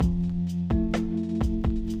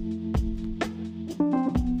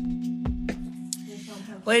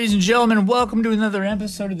Ladies and gentlemen, welcome to another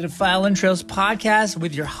episode of the Defile Intros podcast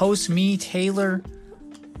with your host, me, Taylor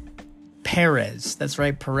Perez. That's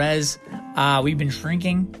right, Perez. We've been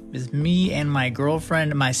drinking with me and my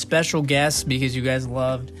girlfriend, my special guest, because you guys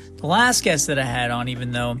loved the last guest that I had on,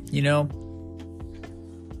 even though,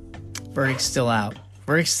 verdict's still out.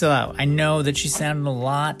 I know that she sounded a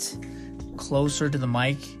lot closer to the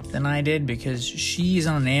mic than I did because she's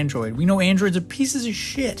on an Android. We know Androids are pieces of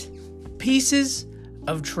shit. Pieces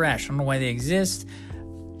of trash. I don't know why they exist,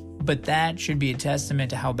 but that should be a testament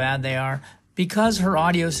to how bad they are because her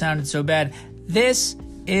audio sounded so bad. This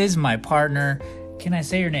is my partner. Can I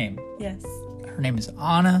say your name? Yes. Her name is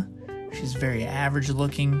Anna. She's a very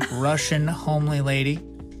average-looking Russian homely lady.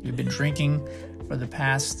 We've been drinking for the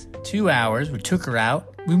past 2 hours. We took her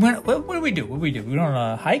out. We went. What did we do? We went on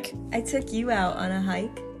a hike. I took you out on a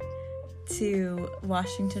hike to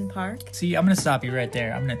Washington Park. See, I'm gonna stop you right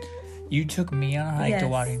there. You took me on a hike to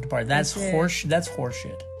Washington Park. That's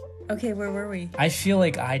horseshit. Okay, where were we? I feel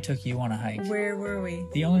like I took you on a hike. Where were we?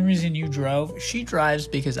 The only reason you drove, she drives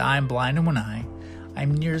because I'm blind in one eye.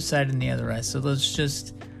 I'm nearsighted in the other eye. So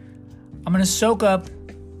I'm gonna soak up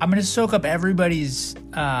everybody's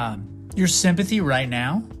your sympathy right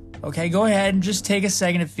now. Okay, go ahead and just take a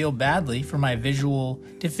second to feel badly for my visual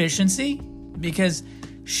deficiency because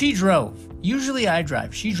she drove. Usually I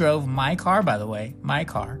drive. She drove my car, by the way, my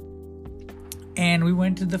car. And we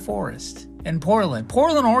went to the forest in Portland,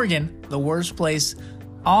 Oregon, the worst place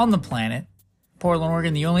on the planet. Portland,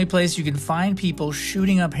 Oregon, the only place you can find people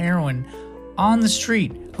shooting up heroin on the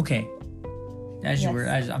street. Okay,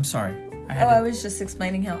 I'm sorry. I was just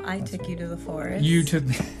explaining how I took you to the forest. You took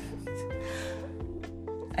me.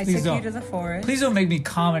 I took you to the forest. Please don't make me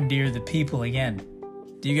commandeer the people again.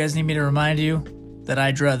 Do you guys need me to remind you that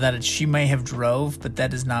I drove? That she may have drove, but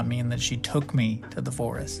that does not mean that she took me to the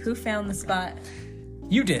forest. Who found the spot?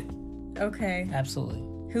 You did. Okay. Absolutely.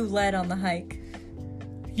 Who led on the hike?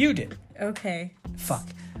 You did. Okay. Fuck.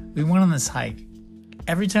 We went on this hike.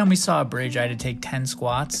 Every time we saw a bridge, I had to take 10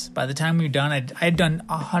 squats. By the time we were done, I had done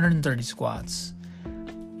 130 squats.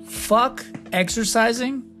 Fuck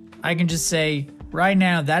exercising. I can just say right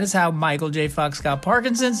now, that is how Michael J. Fox got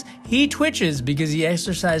Parkinson's. He twitches because he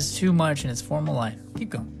exercised too much in his formal life. Keep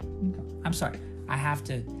going. I'm sorry.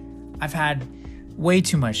 I've had way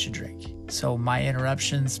too much to drink. So my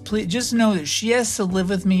interruptions, please just know that she has to live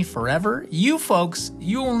with me forever. You folks,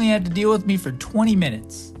 you only had to deal with me for 20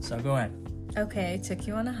 minutes. So go ahead. Okay, I took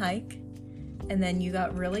you on a hike, and then you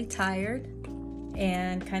got really tired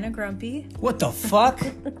and kind of grumpy. What the fuck?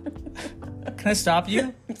 Can I stop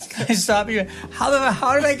you? How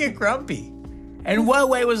did I get grumpy? In what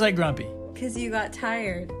way was I grumpy? Because you got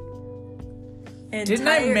tired. And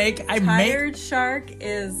tired shark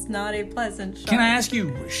is not a pleasant shark. Can I ask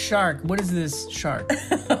you, shark, what is this shark?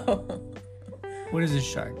 What is this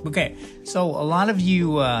shark? Okay, so a lot of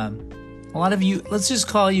you, let's just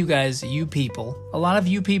call you guys, you people. A lot of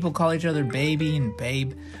you people call each other baby and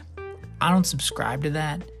babe. I don't subscribe to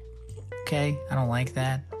that. Okay? I don't like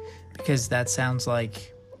that. Because that sounds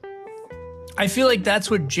like... I feel like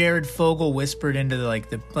that's what Jared Fogle whispered into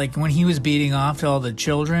like when he was beating off to all the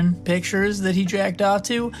children pictures that he jacked off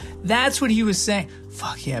to. That's what he was saying.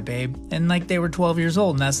 Fuck yeah, babe. And like they were 12 years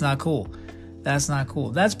old, and that's not cool. That's not cool.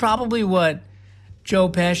 That's probably what Joe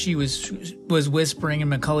Pesci was whispering in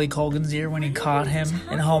Macaulay Culkin's ear when he caught him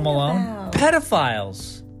in Home Alone. About?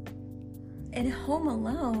 Pedophiles. In Home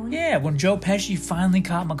Alone? Yeah, when Joe Pesci finally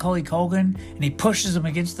caught Macaulay Culkin and he pushes him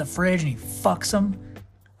against the fridge and he fucks him.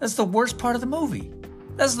 That's the worst part of the movie.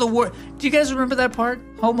 That's the worst. Do you guys remember that part?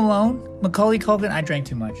 Home Alone? Macaulay Culkin? I drank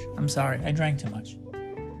too much. I'm sorry. I drank too much.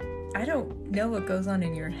 I don't know what goes on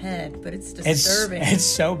in your head, but it's disturbing. It's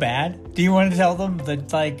so bad. Do you want to tell them that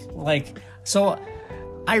so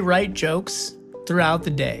I write jokes throughout the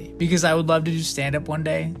day because I would love to do stand-up one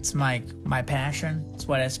day. It's my passion. It's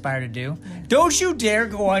what I aspire to do. Don't you dare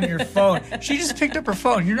go on your phone. She just picked up her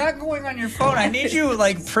phone. You're not going on your phone. I need you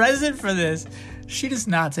present for this. She is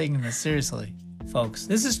not taking this seriously, folks.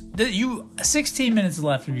 This is 16 minutes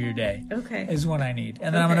left of your day. Okay. Is what I need.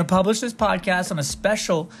 And then I'm going to publish this podcast on a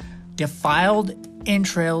special Defiled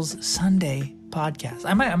Entrails Sunday podcast.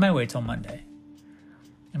 I might wait till Monday.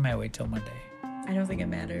 I don't think it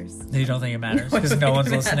matters. You don't think it matters? Because no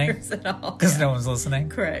one's listening? Because no one's listening?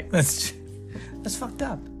 Correct. That's fucked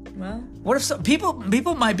up. Well. What if some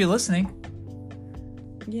people might be listening?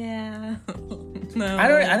 Yeah. No.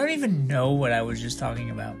 I don't even know what I was just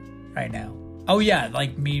talking about right now. Oh yeah,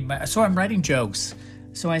 like me. So I'm writing jokes.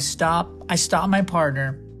 So I stop my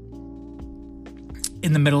partner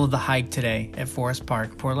in the middle of the hike today at Forest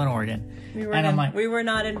Park, Portland, Oregon. We were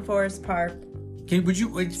not in Forest Park. Would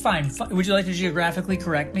you? It's fine. Would you like to geographically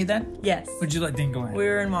correct me then? Yes. Would you like? Then go ahead. We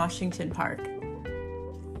were in Washington Park.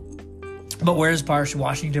 But where is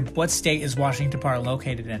Washington? What state is Washington Park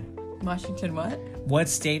located in? Washington what? What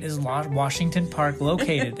state is Washington Park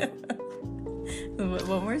located?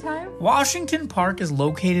 One more time? Washington Park is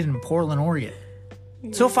located in Portland, Oregon.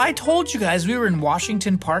 So if I told you guys we were in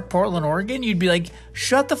Washington Park, Portland, Oregon, you'd be like,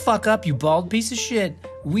 shut the fuck up, you bald piece of shit.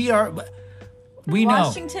 We know.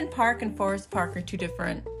 Washington Park and Forest Park are two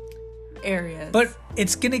different areas. But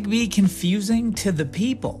it's going to be confusing to the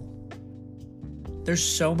people. There's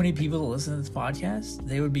so many people that listen to this podcast,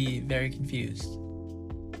 they would be very confused.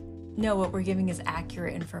 No, what we're giving is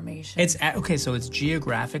accurate information. Okay, so it's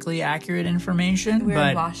geographically accurate information. We're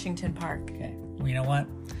in Washington Park. Okay, well, you know what?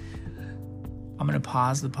 I'm going to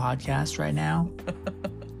pause the podcast right now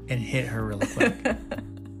and hit her really quick.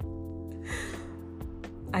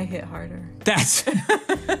 I hit harder. That's...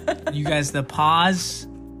 You guys, the pause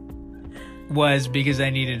was because I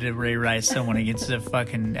needed to rewrite someone against a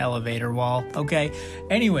fucking elevator wall. Okay?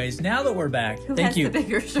 Anyways, now that we're back, thank you. Who has the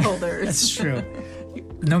bigger shoulders? That's true.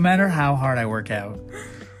 No matter how hard I work out,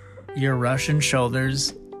 your Russian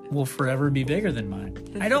shoulders will forever be bigger than mine.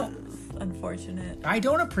 Unfortunate. I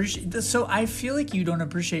don't appreciate this. So I feel like you don't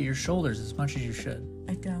appreciate your shoulders as much as you should.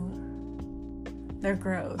 I don't. They're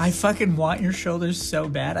gross. I fucking want your shoulders so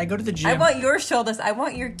bad. I go to the gym. I want your shoulders. I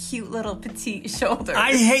want your cute little petite shoulders.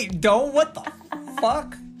 What the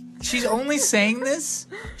fuck? She's only saying this?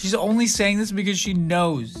 She's only saying this because she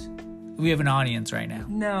knows we have an audience right now.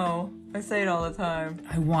 No, I say it all the time.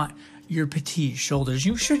 I want your petite shoulders.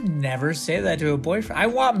 You should never say that to a boyfriend. I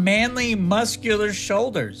want manly, muscular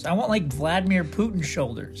shoulders. I want like Vladimir Putin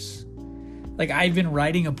shoulders. Like I've been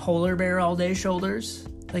riding a polar bear all day shoulders.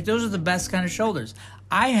 Like those are the best kind of shoulders.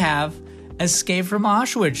 I have Escape from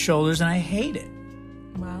Auschwitz shoulders and I hate it.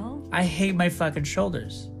 Well, I hate my fucking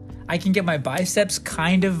shoulders. I can get my biceps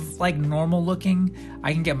kind of like normal looking.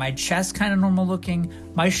 I can get my chest kind of normal looking.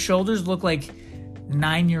 My shoulders look like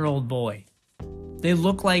 9-year-old boy. They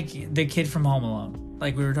look like the kid from Home Alone,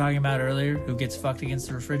 like we were talking about earlier, who gets fucked against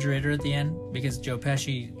the refrigerator at the end because Joe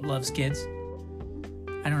Pesci loves kids.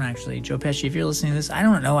 Joe Pesci, if you're listening to this, I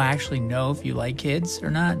don't actually know if you like kids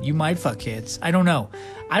or not. You might fuck kids. I don't know.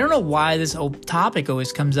 I don't know why this whole topic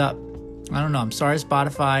always comes up. I don't know. I'm sorry,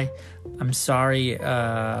 Spotify. I'm sorry,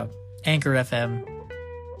 Anchor FM.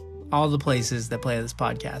 All the places that play this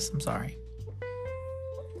podcast. I'm sorry.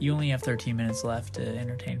 You only have 13 minutes left to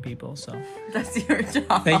entertain people, so that's your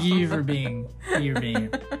job. Thank you for being here.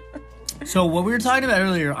 So what we were talking about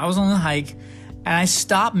earlier, I was on the hike, and I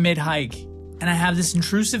stopped mid-hike, and I have this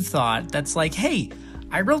intrusive thought that's like, hey,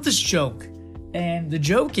 I wrote this joke, and the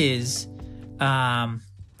joke is, I'm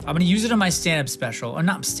going to use it on my stand-up special, or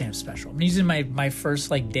not stand-up special. I'm using my first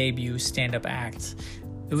like debut stand-up act.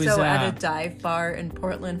 It was, at a dive bar in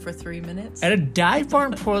Portland for 3 minutes? At a dive bar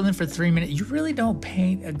in Portland for 3 minutes. You really don't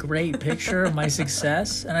paint a great picture of my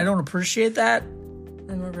success, and I don't appreciate that.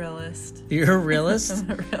 I'm a realist. You're a realist?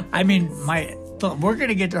 I'm a realist. I mean, we're going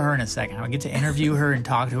to get to her in a second. I'll get to interview her and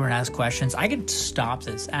talk to her and ask questions. I could stop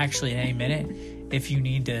this, actually, in any minute if you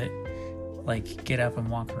need to, like, get up and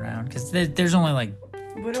walk around. Because there's only, like,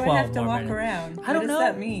 what do I have to walk around? I don't know. What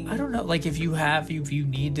does that mean? I don't know. Like if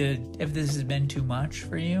this has been too much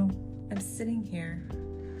for you. I'm sitting here.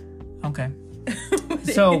 Okay.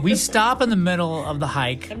 So we stop in the middle of the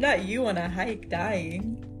hike. I'm not you on a hike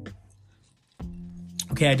dying.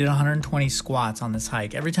 Okay, I did 120 squats on this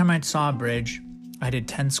hike. Every time I saw a bridge, I did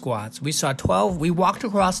 10 squats. We walked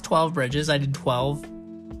across 12 bridges. I did 12.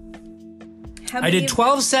 I did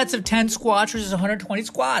 12 sets of 10 squats, which is 120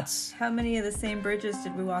 squats. How many of the same bridges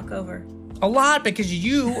did we walk over? A lot, because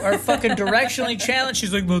you are fucking directionally challenged.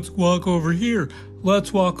 She's like, let's walk over here.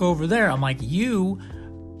 Let's walk over there. I'm like, just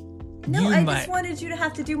wanted you to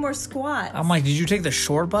have to do more squats. I'm like, did you take the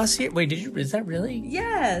short bus here? Wait, is that really?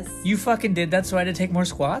 Yes. You fucking did that so I had to take more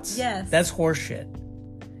squats? Yes. That's horseshit.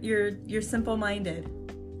 You're simple-minded.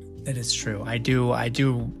 That is true. I do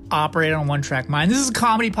operate on one-track mind. This is a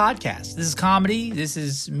comedy podcast. This is comedy. This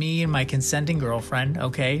is me and my consenting girlfriend,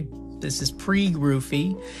 okay? This is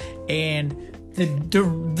pre-roofie. And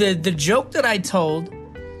the joke that I told...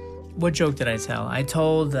 What joke did I tell? I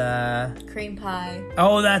told... cream pie.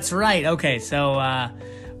 Oh, that's right. Okay, so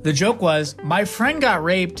the joke was my friend got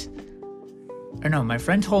raped. Or no, my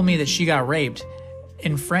friend told me that she got raped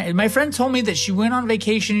in France. My friend told me that she went on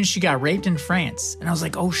vacation and she got raped in France. And I was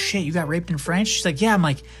like, oh shit, you got raped in France? She's like, yeah. I'm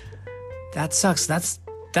like, that sucks. That's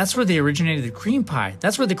where they originated the cream pie.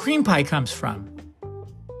 That's where the cream pie comes from.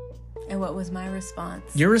 And what was my response?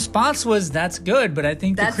 Your response was, "That's good," but I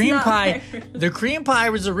think the cream pie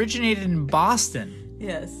was originated in Boston.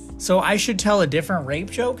 Yes. So I should tell a different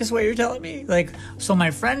rape joke is what you're telling me? Like, so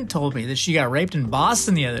my friend told me that she got raped in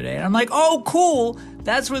Boston the other day. And I'm like, oh, cool.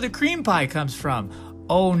 That's where the cream pie comes from.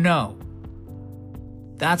 Oh, no.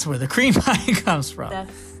 That's where the cream pie comes from.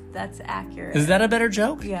 That's accurate. Is that a better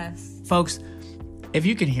joke? Yes. Folks, if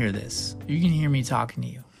you can hear this, you can hear me talking to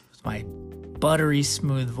you. It's my buttery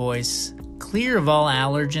smooth voice, clear of all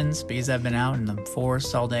allergens because I've been out in the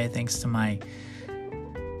forest all day thanks to my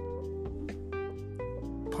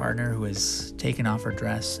partner who has taken off her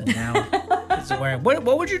dress and now is wearing what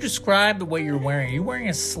would you describe what you're wearing? Are you wearing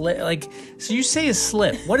a slip? Like, so you say a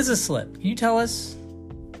slip. What is a slip? Can you tell us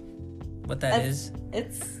what that is?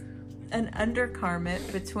 It's an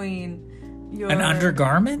undergarment between your... An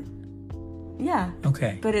undergarment? Yeah.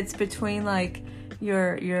 Okay. But it's between like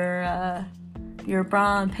your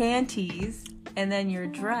bra and panties and then your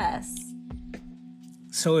dress.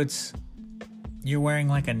 So you're wearing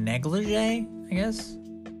like a negligee, I guess?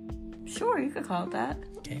 Sure, you could call it that.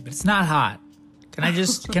 Okay, but it's not hot. Can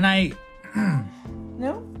I?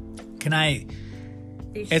 No?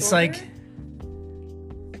 It's sure? like,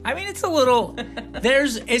 I mean, it's a little,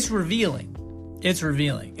 it's revealing. It's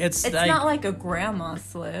revealing. It's like, not like a grandma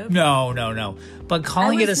slip. No. But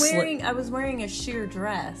calling it a slip. I was wearing a sheer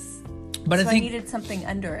dress. But so I think I needed something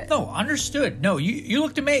under it. No, understood. No, you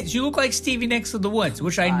looked amazing. You look like Stevie Nicks of the Woods,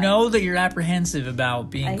 which I know that you're apprehensive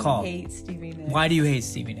about being called. I hate Stevie Nicks. Why do you hate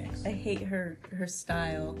Stevie Nicks? I hate her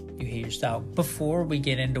style. You hate your style. Before we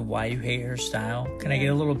get into why you hate her style, can I get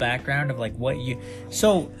a little background of like what you...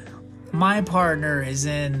 So, my partner is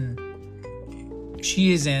in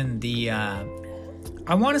the...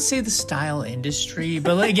 I want to say the style industry,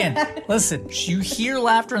 but again, listen, you hear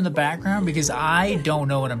laughter in the background because I don't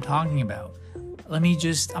know what I'm talking about. I'm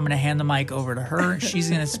going to hand the mic over to her. She's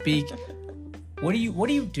going to speak. What do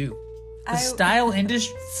you do? The style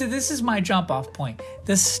industry. So this is my jump off point.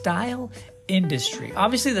 The style industry.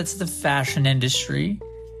 Obviously that's the fashion industry.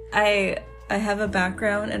 I have a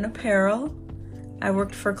background in apparel. I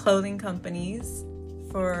worked for clothing companies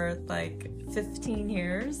for like 15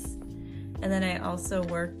 years. And then I also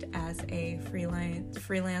worked as a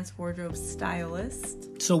freelance wardrobe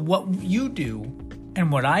stylist. So what you do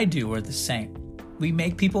and what I do are the same. We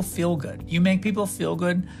make people feel good. You make people feel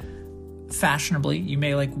good fashionably. You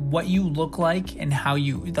make like what you look like and how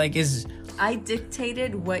you like is... I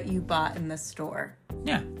dictated what you bought in the store.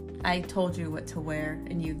 Yeah. I told you what to wear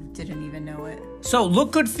and you didn't even know it. So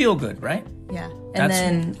look good, feel good, right? Yeah. And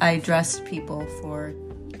then I dressed people for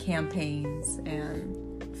campaigns and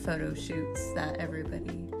photo shoots that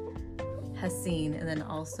everybody has seen and then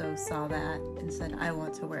also saw that and said, I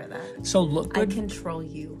want to wear that. So look good. I control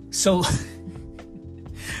you. So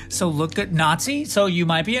look good. Nazi? So you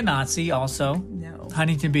might be a Nazi also. No.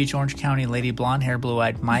 Huntington Beach, Orange County, lady, blonde hair,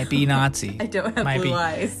 blue-eyed, might be Nazi. I don't have blue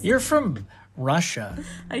eyes. You're from Russia.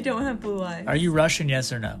 I don't have blue eyes. Are you Russian,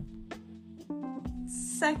 yes or no?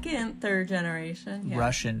 Second, third generation. Yeah.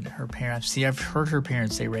 Russian. Her parents. See, I've heard her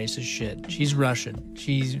parents say racist shit. She's Russian.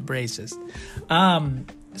 She's racist.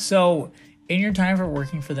 So, in your time for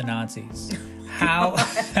working for the Nazis,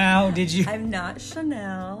 how did you... I'm not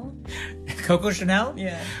Chanel. Coco Chanel?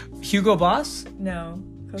 Yeah. Hugo Boss? No.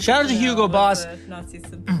 Coco Shout out to Hugo Boss. Nazi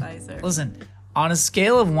sympathizer. Listen, on a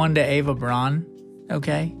scale of 1 to Ava Braun,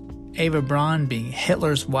 okay? Ava Braun being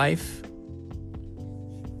Hitler's wife,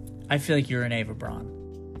 I feel like you're an Ava Braun.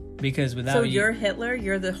 Because without So you're Hitler?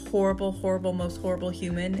 You're the horrible, most horrible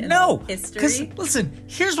human in history? Because, listen,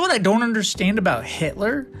 here's what I don't understand about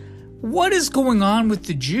Hitler. What is going on with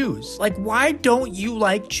the Jews? Like, why don't you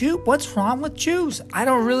like Jews? What's wrong with Jews? I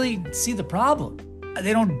don't really see the problem.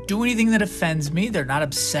 They don't do anything that offends me. They're not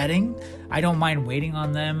upsetting. I don't mind waiting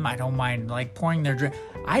on them. I don't mind, like, pouring their drink.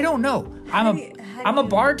 I don't know. I'm a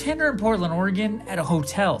bartender in Portland, Oregon at a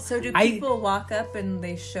hotel. So do people walk up and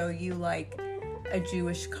they show you, like, a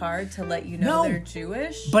Jewish card to let you know they're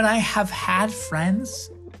Jewish? But I have had friends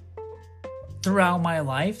throughout my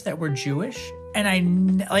life that were Jewish, and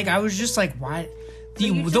I was just like, why?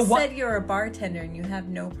 You said you're a bartender and you have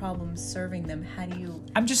no problem serving them. How do you?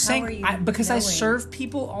 I'm just saying because I serve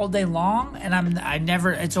people all day long, and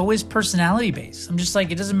it's always personality based. I'm just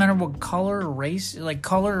like, it doesn't matter what color or race, like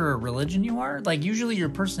color or religion you are. Like usually your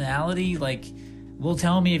personality, like, will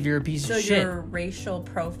tell me if you're a piece of shit. So you're racial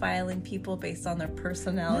profiling people based on their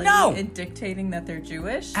personality and dictating that they're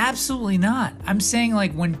Jewish? Absolutely not. I'm saying,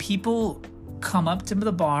 like, when people come up to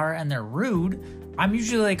the bar and they're rude, I'm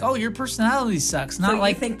usually like, oh, your personality sucks. Not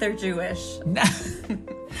like... you think they're Jewish?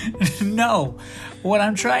 No. What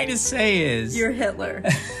I'm trying to say is... You're Hitler.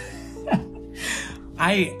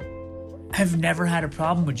 I have never had a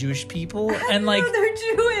problem with Jewish people, and like they're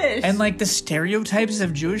Jewish, and like the stereotypes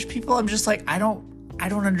of Jewish people. I'm just like, I don't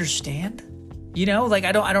understand. You know, like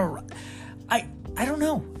I don't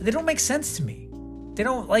know. They don't make sense to me. They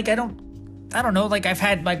don't like. I don't know. Like I've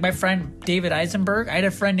had like my friend David Eisenberg. I had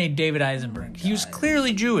a friend named David Eisenberg. He was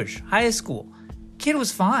clearly Jewish. High school kid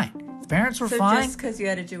was fine. Parents were fine. Just because you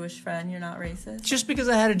had a Jewish friend, you're not racist? Just because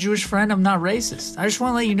I had a Jewish friend, I'm not racist. I just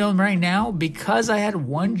want to let you know right now, because I had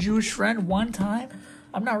one Jewish friend one time,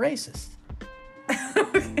 I'm not racist.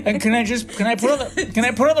 Okay. And can I put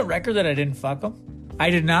on the record that I didn't fuck him? I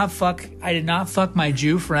did not fuck my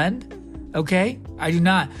Jew friend. Okay? I do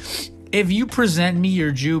not. If you present me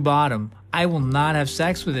your Jew bottom, I will not have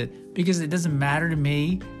sex with it, because it doesn't matter to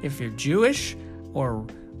me if you're Jewish or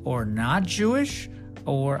not Jewish.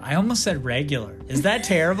 Or I almost said regular. Is that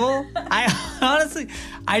terrible? I honestly,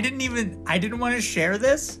 I didn't want to share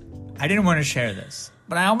this.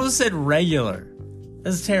 But I almost said regular.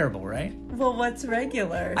 That's terrible, right? Well, what's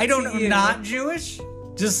regular? I don't know. Not Jewish?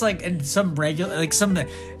 Just like some regular, like some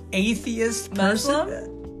atheist Muslim?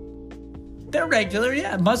 person. They're regular,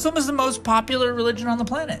 yeah. Muslim is the most popular religion on the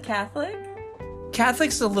planet. Catholic?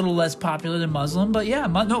 Catholic's a little less popular than Muslim, but yeah.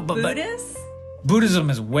 Buddhist? Buddhism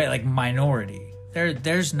is way, like, minority.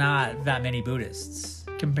 There's not that many Buddhists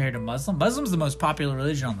compared to Muslim. Muslim's the most popular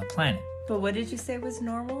religion on the planet. But what did you say was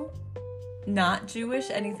normal? Not Jewish?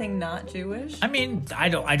 Anything not Jewish? I mean, I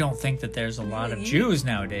don't think that there's a lot of Jews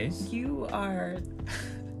nowadays. You are...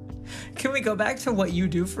 Can we go back to what you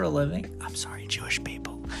do for a living? I'm sorry, Jewish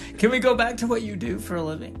people. Can we go back to what you do for a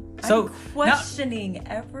living? So I'm questioning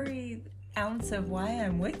every ounce of why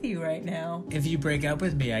I'm with you right now. If you break up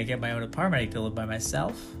with me, I get my own apartment. I get to live by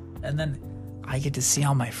myself. And then I get to see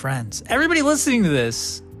all my friends. Everybody listening to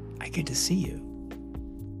this, I get to see you.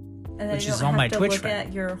 And then which you is don't on have my to Twitch look friend.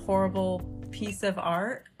 at your horrible piece of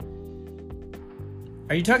art.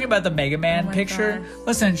 Are you talking about the Mega Man picture? God.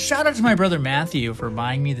 Listen, shout out to my brother Matthew for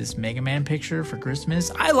buying me this Mega Man picture for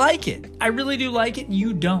Christmas. I like it. I really do like it, and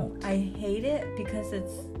you don't. I hate it because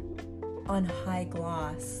it's on high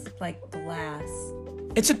gloss, like glass.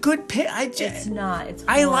 It's a good pic. It's not. It's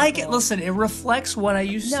horrible. I like it. Listen, it reflects what I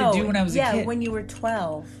used to do when I was a kid. Yeah, when you were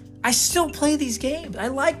 12. I still play these games. I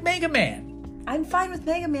like Mega Man. I'm fine with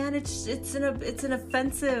Mega Man. It's an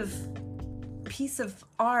offensive piece of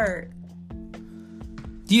art.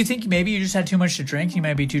 Do you think maybe you just had too much to drink? You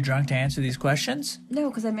might be too drunk to answer these questions? No,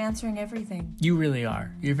 because I'm answering everything. You really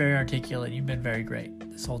are. You're very articulate. You've been very great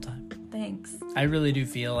this whole time. Thanks. I really do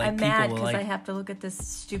feel like I'm people mad will because like... I have to look at this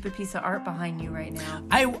stupid piece of art behind you right now.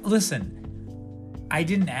 Listen, I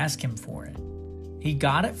didn't ask him for it. He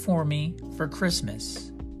got it for me for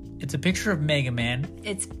Christmas. It's a picture of Mega Man.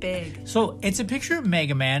 It's big. So it's a picture of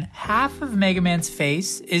Mega Man. Half of Mega Man's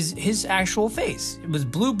face is his actual face. It was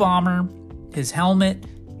Blue Bomber, his helmet.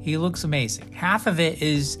 He looks amazing. Half of it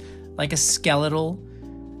is like a skeletal,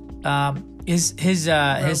 his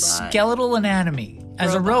skeletal anatomy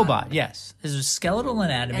as a robot. Yes, his skeletal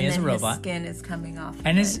anatomy as a robot. His skin is coming off.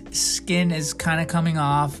 And his skin is kind of coming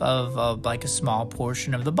off of like a small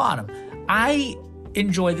portion of the bottom. I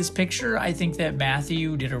enjoy this picture. I think that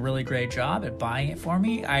Matthew did a really great job at buying it for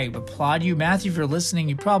me. I applaud you, Matthew, if you're listening.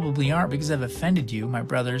 You probably aren't because I've offended you, my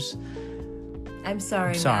brothers. I'm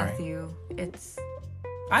sorry. Matthew. It's.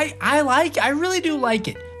 I really do like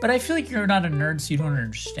it, but I feel like you're not a nerd, so you don't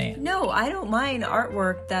understand. No, I don't mind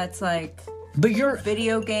artwork that's like, but you're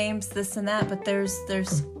video games, this and that. But there's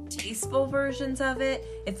tasteful versions of it.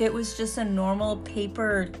 If it was just a normal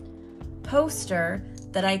paper poster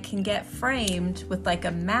that I can get framed with like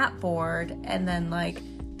a mat board, and then like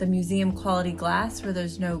the museum quality glass where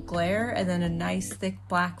there's no glare, and then a nice thick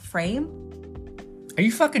black frame. Are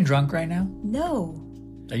you fucking drunk right now? No.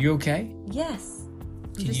 Are you okay? Yes.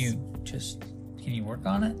 Can you work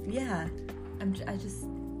on it? Yeah. I just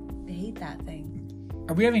hate that thing.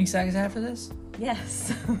 Are we having sex after this?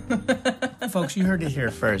 Yes. Folks, you heard it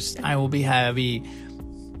here first. I will be happy.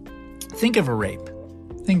 Think of a rape.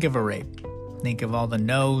 Think of a rape. Think of all the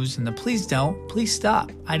no's and the please don't. Please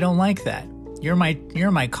stop. I don't like that. You're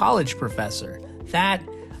my college professor. That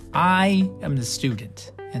I am the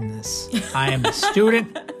student in this. I am the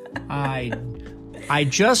student. I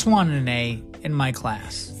just wanted an A in my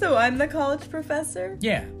class. So I'm the college professor?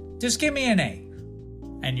 Yeah. Just give me an A.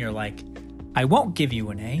 And you're like, I won't give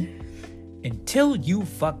you an A until you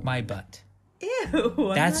fuck my butt.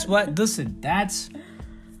 Ew.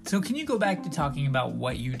 So can you go back to talking about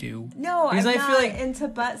what you do? No, because I'm not into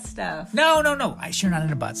butt stuff. No. You're not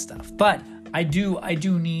into butt stuff. But I do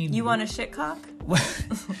need... You want a shit cock?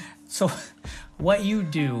 So what you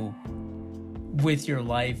do with your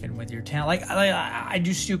life and with your talent. Like I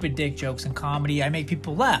do stupid dick jokes in comedy. I make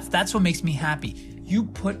people laugh. That's what makes me happy. You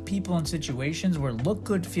put people in situations where look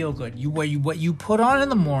good, feel good. What you put on in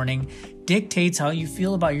the morning dictates how you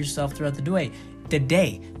feel about yourself throughout the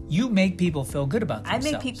day. You make people feel good about themselves.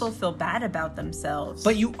 I make people feel bad about themselves.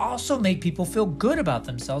 But you also make people feel good about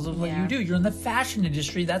themselves with what you do. You're in the fashion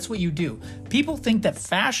industry. That's what you do. People think that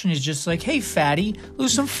fashion is just like, hey, fatty,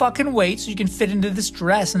 lose some fucking weight so you can fit into this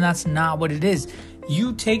dress. And that's not what it is.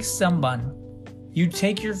 You take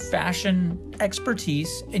your fashion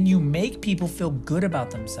expertise and you make people feel good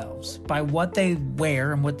about themselves by what they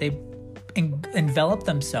wear and what they envelop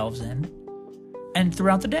themselves in and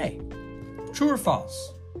throughout the day. True or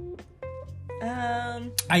false?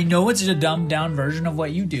 I know it's a dumbed down version of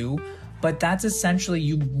what you do, but that's essentially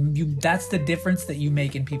you that's the difference that you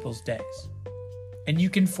make in people's days. And you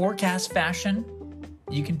can forecast fashion.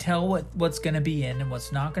 You can tell what's going to be in and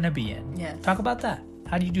what's not going to be in. Yeah. Talk about that.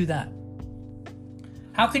 How do you do that?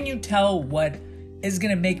 How can you tell what is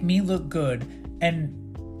going to make me look good and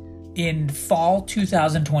in fall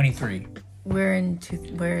 2023?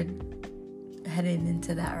 We're heading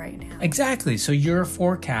into that right now. Exactly. So your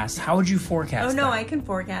forecast, how would you forecast Oh, no, that? I can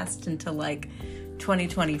forecast into like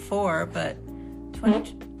 2024, but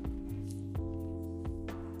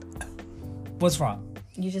What's wrong?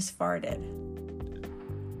 You just farted.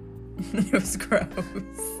 It was gross.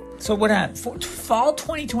 So what happened? Fall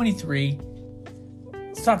 2023,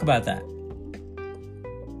 let's talk about that.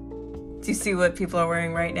 Do you see what people are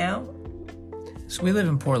wearing right now? So we live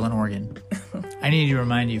in Portland, Oregon. I need to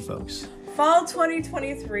remind you folks. Fall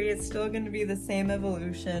 2023 is still going to be the same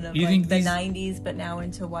evolution of You like think the these- 90s, but now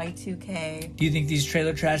into Y2K. Do you think these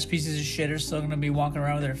trailer trash pieces of shit are still going to be walking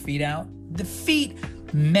around with their feet out? The feet,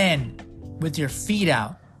 men with your feet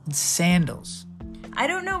out, in sandals. I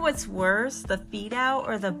don't know what's worse, the feet out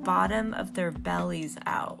or the bottom of their bellies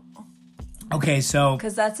out. Okay, so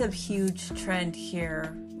Because that's a huge trend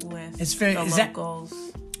here with It's very- the is that- locals.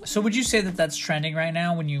 so would you say that that's trending right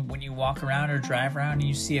now when you walk around or drive around and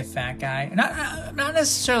you see a fat guy? Not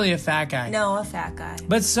necessarily a fat guy. No, a fat guy.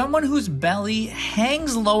 But someone whose belly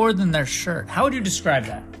hangs lower than their shirt. How would you describe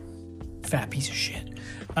that? Fat piece of shit.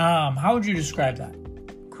 How would you describe that?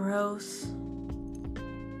 Gross.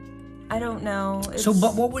 I don't know. So,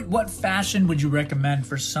 but what fashion would you recommend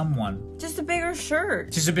for someone? Just a bigger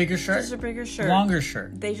shirt. Just a bigger shirt? Just a bigger shirt. Longer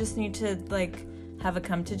shirt. They just need to like have a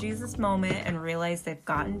come to Jesus moment and realize they've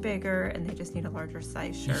gotten bigger and they just need a larger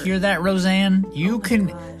size shirt. Hear that, Roseanne? You can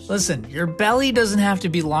gosh. listen. Your belly doesn't have to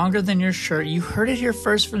be longer than your shirt. You heard it here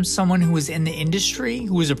first from someone who was in the industry,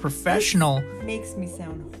 who was a professional. Makes me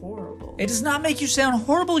sound horrible. It does not make you sound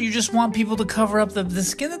horrible. You just want people to cover up the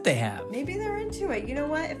skin that they have. Maybe they're into it. You know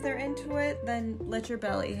what? If they're into it, then let your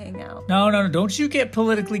belly hang out. No. Don't you get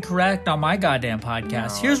politically correct on my goddamn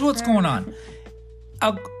podcast. No, Here's what's going on.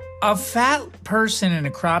 A fat person in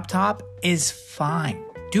a crop top is fine.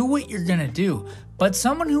 Do what you're going to do. But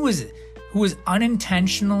someone who is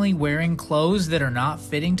unintentionally wearing clothes that are not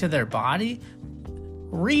fitting to their body,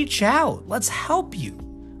 reach out. Let's help you.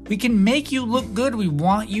 We can make you look good. We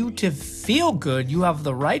want you to feel good. You have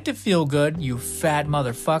the right to feel good, you fat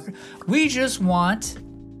motherfucker. We just want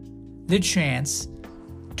the chance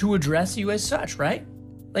to address you as such, right?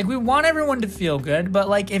 Like, we want everyone to feel good, but,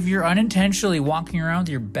 like, if you're unintentionally walking around with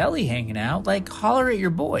your belly hanging out, like, holler at your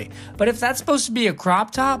boy. But if that's supposed to be a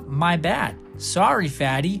crop top, my bad. Sorry,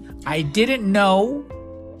 fatty. I didn't know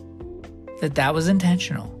that was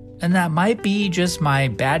intentional. And that might be just my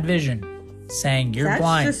bad vision saying you're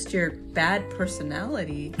blind. That's just your bad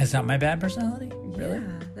personality. Is that my bad personality? Really?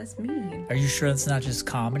 Yeah, that's mean. Are you sure that's not just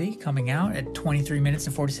comedy coming out at 23 minutes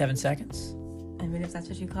and 47 seconds? I mean, if that's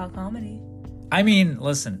what you call comedy. I mean,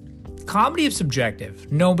 listen, comedy is subjective.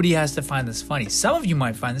 Nobody has to find this funny. Some of you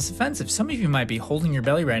might find this offensive. Some of you might be holding your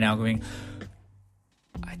belly right now going,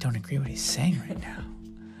 I don't agree with what he's saying right now.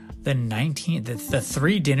 The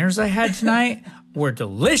 3 dinners I had tonight were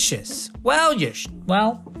delicious. Well,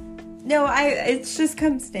 No, it just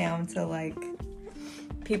comes down to like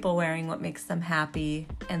people wearing what makes them happy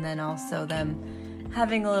and then also them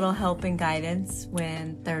having a little help and guidance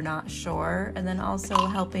when they're not sure, and then also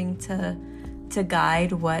helping to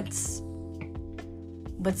guide what's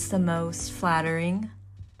the most flattering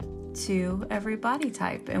to every body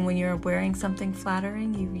type. And when you're wearing something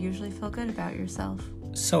flattering, you usually feel good about yourself.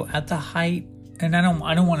 So at the height, and I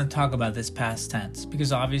don't want to talk about this past tense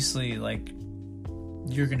because obviously, like,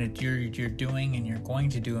 you're doing and you're going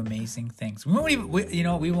to do amazing things. We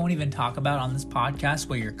won't even talk about on this podcast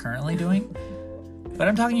what you're currently doing. But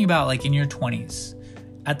I'm talking about like in your 20s,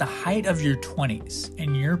 at the height of your 20s,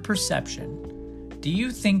 in your perception, Do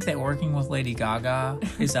you think that working with Lady Gaga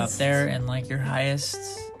is up there in like your highest?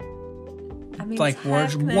 I mean, like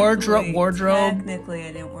wardrobe. Technically,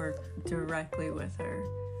 I didn't work directly with her.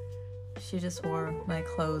 She just wore my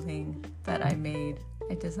clothing that I made.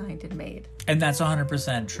 I designed and made. And that's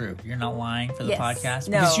 100% true. You're not lying for the podcast?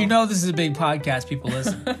 No. Because you know this is a big podcast. People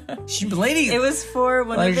listen. It was for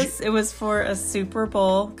it was for a Super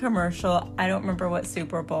Bowl commercial. I don't remember what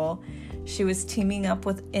Super Bowl. She was teaming up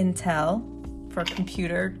with Intel for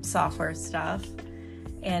computer software stuff.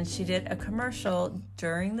 And she did a commercial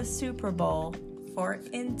during the Super Bowl for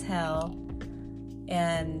Intel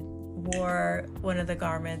and wore one of the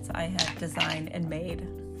garments I had designed and made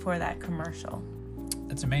for that commercial.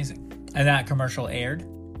 That's amazing. And that commercial aired?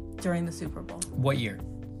 During the Super Bowl. What year?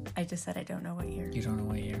 I just said I don't know what year. You don't know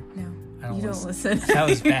what year? No. You don't listen. That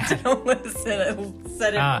was bad. You don't listen. I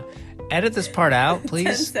said it. Edit this part out, please.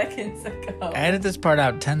 10 seconds ago. Edit this part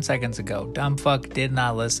out 10 seconds ago. Dumb fuck did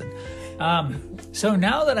not listen. So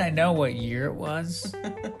now that I know what year it was...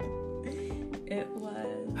 It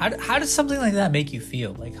was... How does something like that make you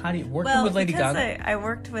feel? Like, how do you... Working with Lady Gaga? I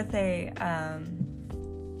worked with a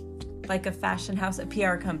fashion house, a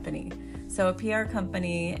PR company. So a PR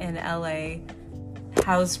company in LA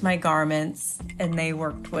housed my garments, and they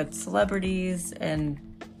worked with celebrities and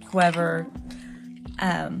whoever.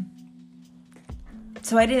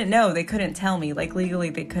 So I didn't know. They couldn't tell me. Like, legally,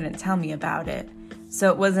 they couldn't tell me about it. So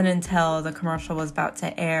it wasn't until the commercial was about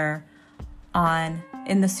to air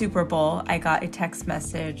in the Super Bowl, I got a text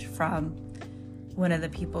message from one of the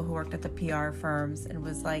people who worked at the PR firms and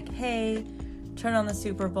was like, hey, turn on the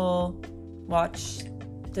Super Bowl, watch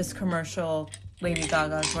this commercial, Lady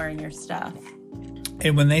Gaga's wearing your stuff.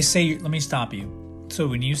 And when they say, let me stop you. So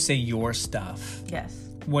when you say your stuff, yes,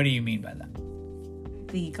 what do you mean by that?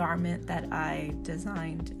 The garment that I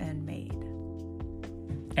designed and made.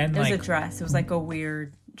 And it was a dress. It was like a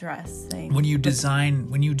weird dress thing. When you design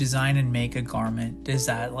and make a garment, is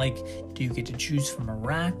that like, do you get to choose from a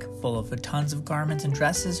rack full of tons of garments and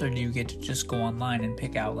dresses, or do you get to just go online and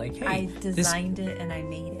pick out like, hey, I designed it and I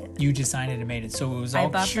made it. You designed it and made it, so it was all.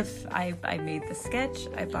 I made the sketch.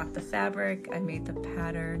 I bought the fabric. I made the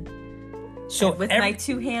pattern. So with my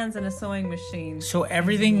 2 hands and a sewing machine. So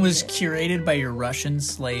everything was curated by your Russian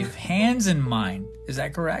slave hands and mind. Is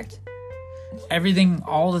that correct? Everything,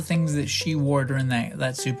 all the things that she wore during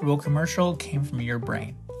that Super Bowl commercial came from your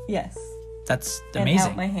brain. Yes. That's amazing. And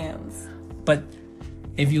out my hands. But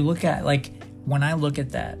if you look at, like, when I look at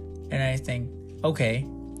that and I think, okay,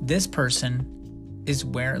 this person is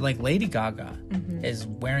wearing, like Lady Gaga is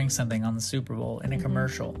wearing something on the Super Bowl in a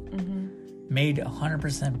commercial made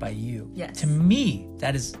 100% by you. Yes. To me,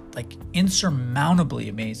 that is like insurmountably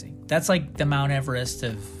amazing. That's like the Mount Everest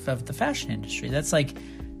of the fashion industry. That's like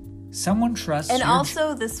someone trusts. And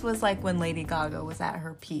also, this was like when Lady Gaga was at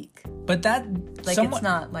her peak. But that, like, it's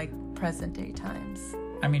not like present day times.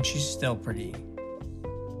 I mean, she's still pretty.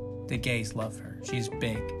 The gays love her. She's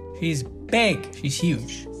big. She's big. She's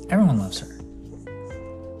huge. Everyone loves her.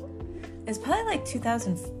 It's probably like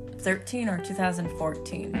 2013 or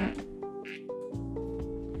 2014.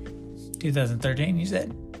 2013, you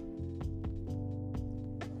said?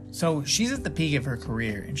 So she's at the peak of her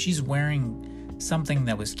career, and she's wearing something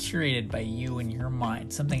that was curated by you in your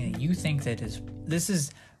mind, something that you think that this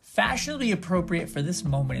is fashionably appropriate for this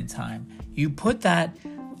moment in time. You put that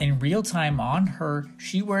in real time on her.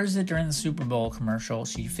 She wears it during the Super Bowl commercial.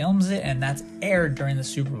 She films it, and that's aired during the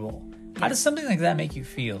Super Bowl. How does something like that make you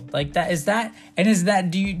feel? Like that is that, and is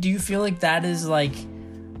that, do you feel like that is like,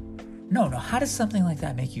 no, how does something like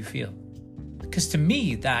that make you feel? Because to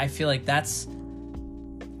me, that I feel like that's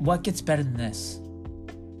what gets better than this.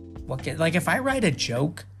 Like if I write a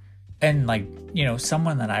joke and, like, you know,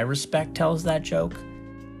 someone that I respect tells that joke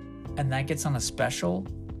and that gets on a special,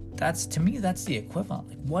 that's, to me, that's the equivalent.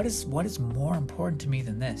 Like what is more important to me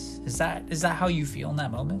than this? Is that how you feel in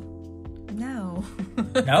that moment? No.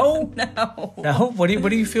 No? No. What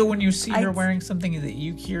do you feel when you see her wearing something that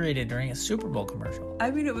you curated during a Super Bowl commercial? I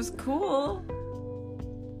mean, it was cool.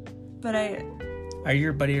 But Are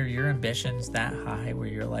your ambitions that high where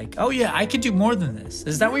you're like, oh yeah, I could do more than this?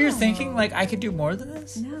 Is that what you're thinking? Like, I could do more than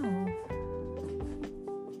this? No.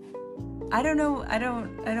 I don't know. I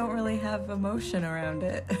don't really have emotion around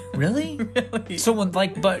it. Really? Really. So when,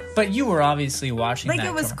 like, but you were obviously watching like, that.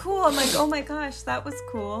 It was cool. I'm like, oh my gosh, that was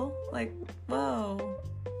cool. Like, whoa.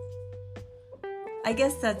 I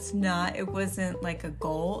guess it wasn't like a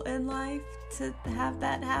goal in life to have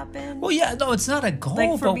that happen. Well, yeah, no, it's not a goal.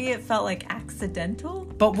 Like, for me, it felt like accidental.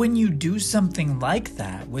 But when you do something like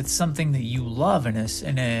that with something that you love in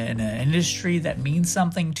an industry that means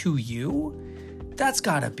something to you, that's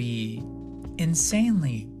gotta be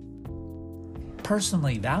insanely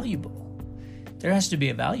personally valuable. There has to be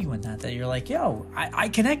a value in that you're like, yo, I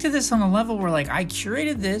connect to this on a level where like I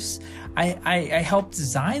curated this, I helped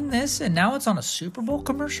design this, and now it's on a Super Bowl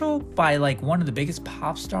commercial by like one of the biggest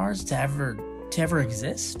pop stars to ever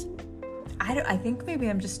exist. I think maybe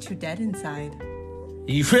I'm just too dead inside.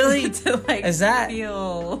 You really to like is that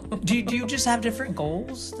feel? Do you just have different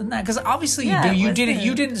goals than that? Because obviously Yeah, you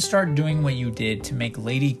didn't start doing what you did to make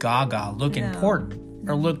Lady Gaga look important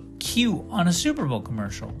or look cute on a Super Bowl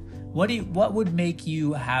commercial. What would make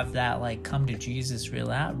you have that like come to Jesus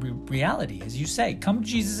reality? As you say, come to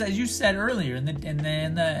Jesus, as you said earlier in the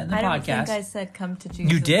podcast. I don't think I said come to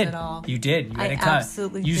Jesus. You did. At all. You did. I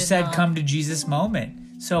absolutely You did said not. come to Jesus moment.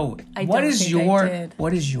 So what is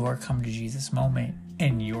your come to Jesus moment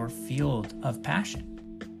in your field of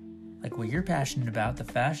passion? Like what you're passionate about, the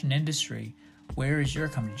fashion industry. Where is your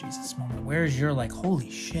come to Jesus moment? Where is your like, holy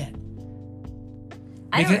shit?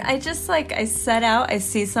 I just like, I set out, I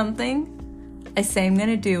see something, I say I'm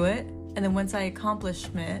gonna do it, and then once I accomplish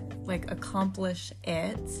it,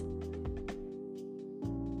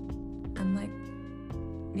 I'm like,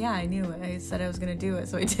 yeah, I knew it. I said I was gonna do it,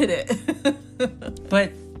 so I did it.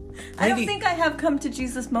 But I don't think I have come to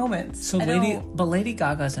Jesus moments. So Lady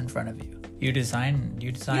Gaga's in front of you. You designed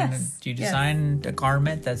a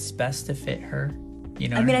garment that's best to fit her. You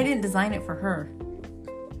know. I mean, I didn't design it for her.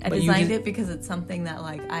 I designed it because it's something that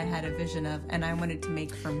like I had a vision of and I wanted to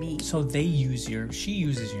make for me. So she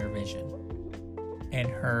uses your vision in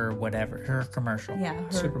her commercial. Yeah,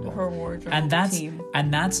 Super Bowl. Her wardrobe team.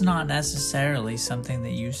 And that's not necessarily something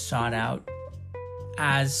that you sought out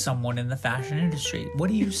as someone in the fashion industry. What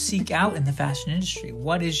do you seek out in the fashion industry?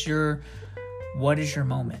 What is your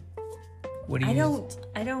moment? I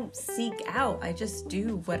don't seek out. I just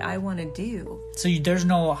do what I want to do. So there's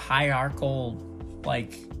no hierarchical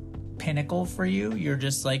like pinnacle for you. You're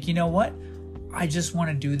just like, you know what? I just want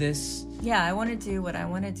to do this. Yeah, I want to do what I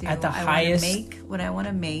want to do. At the highest, I want to make what I want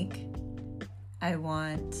to make. I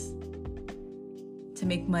want to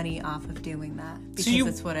make money off of doing that because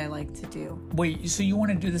it's what I like to do. Wait, so you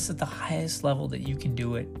want to do this at the highest level that you can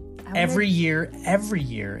do it every year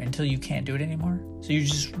until you can't do it anymore? So you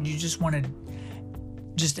just want to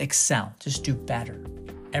just excel, just do better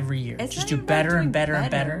every year. Just do better and better and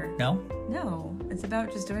better. No, it's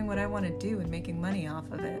about just doing what I want to do and making money off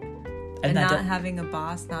of it. And not having a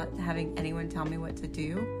boss, not having anyone tell me what to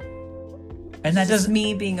do. And that doesn't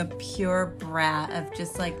me being a pure brat of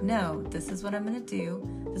just like, no, this is what I'm going to do.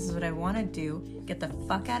 This is what I want to do. Get the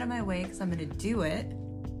fuck out of my way because I'm going to do it.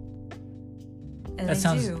 And that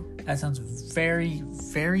sounds very,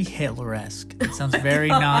 very Hitler-esque. It sounds very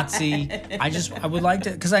Nazi. I would like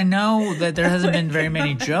to, because I know that there hasn't been very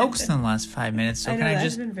many jokes in the last 5 minutes. So can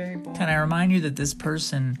I remind you that this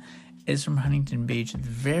person is from Huntington Beach,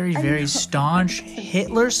 very, very staunch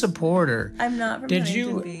Hitler supporter. I'm not from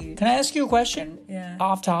Huntington Beach. Can I ask you a question? Yeah.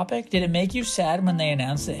 Off topic. Did it make you sad when they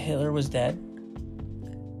announced that Hitler was dead?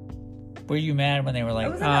 Were you mad when they were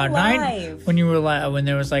like, when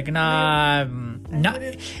there was like,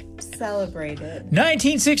 celebrated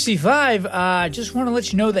 1965? Just want to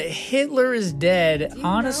let you know that Hitler is dead.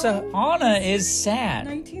 Anna is sad.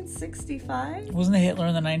 1965? Wasn't it Hitler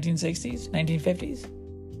in the 1960s, 1950s?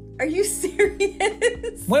 Are you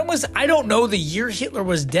serious? I don't know the year Hitler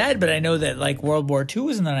was dead, but I know that like World War II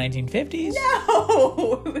was in the 1950s.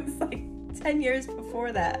 No, it was like 10 years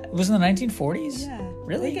before that. It was in the 1940s? Yeah.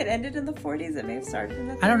 Really? I think it ended in the 40s. It may have started in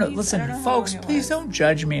the 30s. I don't know. Listen, folks, please don't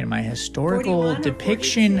judge me in my historical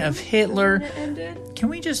depiction of Hitler. Can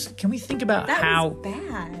we think about how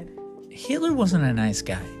bad. Hitler wasn't a nice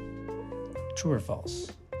guy? True or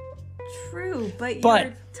false? True, but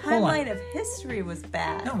your timeline of history was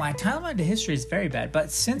bad. No, my timeline of history is very bad.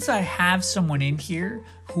 But since I have someone in here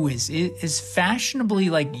who is fashionably,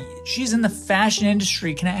 like, she's in the fashion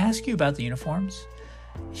industry, can I ask you about the uniforms?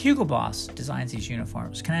 Hugo Boss designs these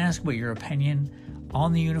uniforms. Can I ask what your opinion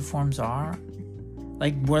on the uniforms are?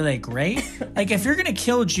 Like, were they great? Like, if you're gonna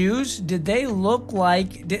kill Jews, did they look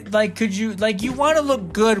could you, like, you want to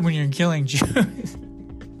look good when you're killing Jews?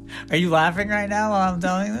 Are you laughing right now while I'm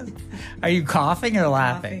telling this? Are you coughing or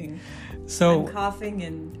laughing? So I'm coughing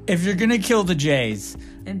and if you're gonna kill the Jays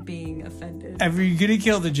and being offended. If you're gonna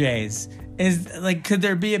kill the Jays, could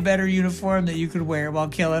there be a better uniform that you could wear while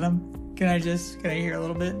killing them? Can I hear a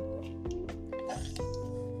little bit?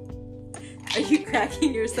 Are you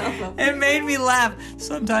cracking yourself up? It made me laugh.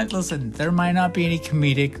 Sometimes, listen, there might not be any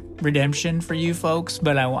comedic redemption for you folks,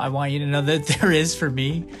 but I want you to know that there is for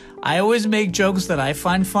me. I always make jokes that I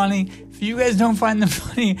find funny. If you guys don't find them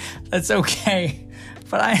funny, that's okay.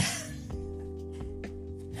 But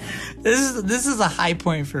This is a high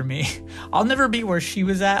point for me. I'll never be where she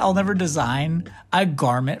was at. I'll never design a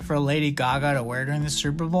garment for Lady Gaga to wear during the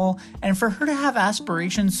Super Bowl, and for her to have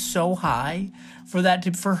aspirations so high,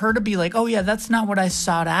 for her to be like, oh yeah, that's not what I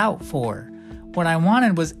sought out for. What I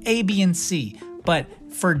wanted was A, B, and C. But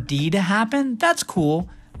for D to happen, that's cool.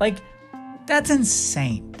 Like, that's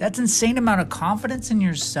insane. That's insane amount of confidence in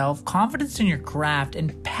yourself, confidence in your craft,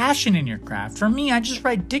 and passion in your craft. For me, I just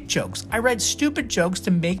write dick jokes. I write stupid jokes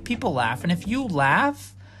to make people laugh. And if you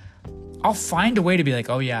laugh, I'll find a way to be like,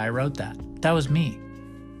 oh yeah, I wrote that. That was me.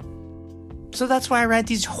 So that's why I write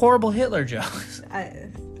these horrible Hitler jokes. I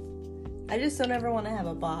just don't ever want to have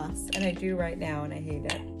a boss. And I do right now, and I hate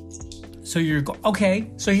it. So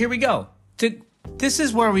okay, so here we go. This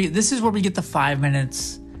is where we get the 5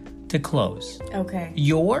 minutes to close. Okay.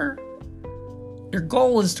 Your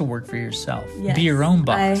goal is to work for yourself. Yes. Be your own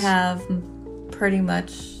boss. I have pretty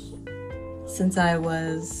much since I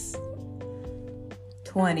was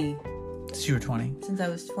 20. Since you were 20? Since I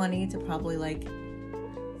was 20 to probably like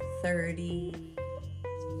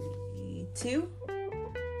 32.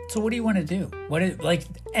 So what do you want to do? What is, like,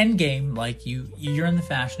 end game? Like, you're in the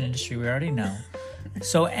fashion industry. We already know.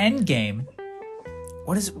 So end game.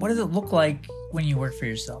 What does it look like when you work for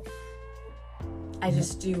yourself? I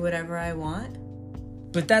just do whatever I want.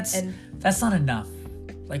 But that's not enough.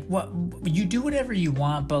 Like, what you do whatever you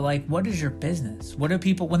want, but like, what is your business? What do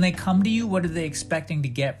people, when they come to you, what are they expecting to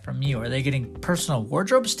get from you? Are they getting personal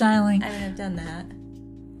wardrobe styling? I mean, I've done that.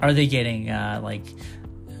 Are they getting are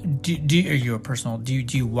you a personal? Do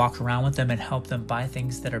you walk around with them and help them buy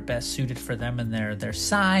things that are best suited for them and their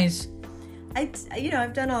size?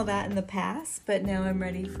 I've done all that in the past, but now I'm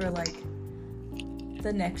ready for like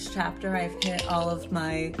the next chapter. I've hit all of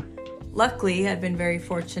my. Luckily, I've been very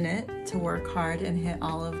fortunate to work hard and hit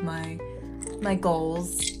all of my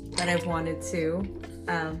goals that I've wanted to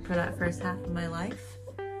for that first half of my life.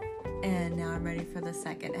 And now I'm ready for the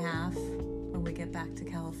second half when we get back to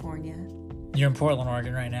California. You're in Portland,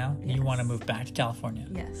 Oregon right now? Yes. You want to move back to California?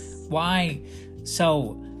 Yes. Why?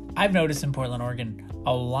 So, I've noticed in Portland, Oregon,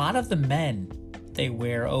 a lot of the men, they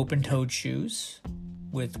wear open-toed shoes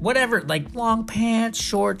with whatever, like long pants,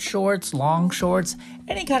 short shorts, long shorts,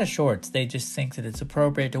 any kind of shorts. They just think that it's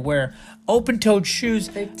appropriate to wear open-toed shoes.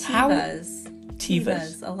 They're Tevas.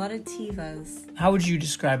 Tevas? A lot of Tevas. How would you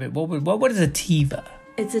describe it? What is a Teva?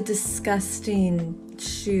 It's a disgusting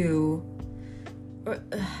shoe.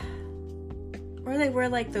 Or they wear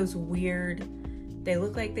like those weird, they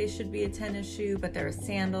look like they should be a tennis shoe, but they're a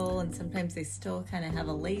sandal, and sometimes they still kind of have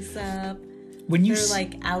a lace up. They're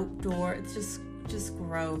like outdoor. It's just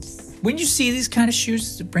gross. When you see these kind of shoes,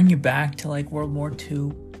 does it bring you back to like World War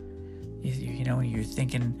II? You're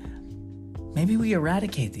thinking, maybe we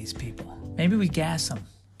eradicate these people. Maybe we gas them.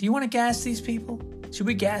 Do you want to gas these people? Should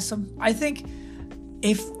we gas them? I think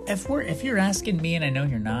if you're asking me, and I know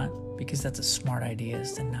you're not, because that's a smart idea,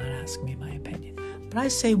 is to not ask me my opinion. But I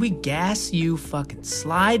say we gas you fucking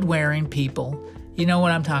slide-wearing people. You know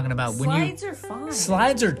what I'm talking about. Slides are fine.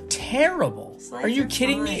 Slides are terrible. Are you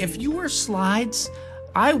kidding me? If you wear slides,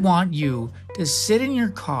 I want you to sit in your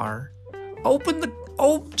car,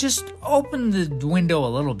 just open the window a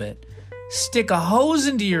little bit, stick a hose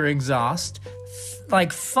into your exhaust,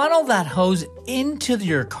 like funnel that hose into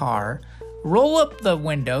your car, roll up the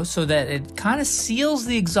window so that it kind of seals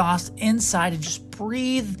the exhaust inside, and just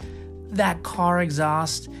breathe that car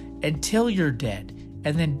exhaust until you're dead.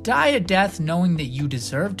 And then die a death knowing that you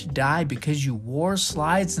deserve to die because you wore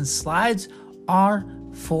slides, and slides are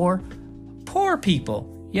for poor people.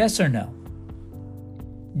 Yes or no?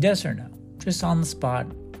 Yes or no? Just on the spot.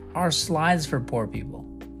 Are slides for poor people?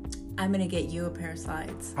 I'm going to get you a pair of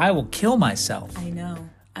slides. I will kill myself. I know.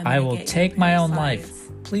 I will take my own life.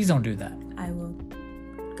 Please don't do that. I will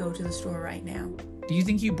go to the store right now. Do you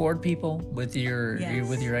think you bored people with your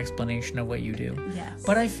Yes. explanation of what you do? Yes.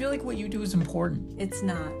 But I feel like what you do is important. It's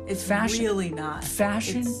not. It's Fashion- really not.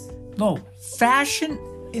 Fashion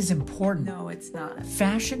is important. No, it's not.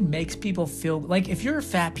 Fashion makes people feel like if you're a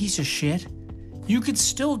fat piece of shit, you could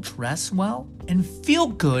still dress well and feel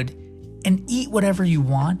good and eat whatever you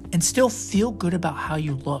want and still feel good about how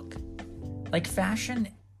you look. Like, fashion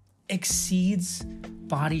exceeds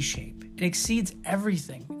body shape. It exceeds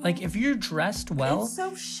everything. Like, if you're dressed well... It's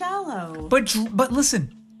so shallow. But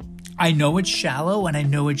listen, I know it's shallow and I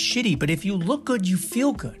know it's shitty, but if you look good, you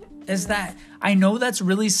feel good. I know that's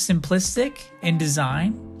really simplistic in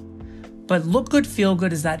design, but look good, feel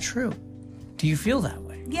good, is that true? Do you feel that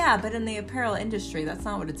way? Yeah, but in the apparel industry, that's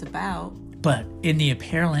not what it's about. But in the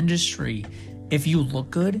apparel industry, if you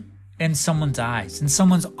look good in someone's eyes, in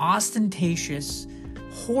someone's ostentatious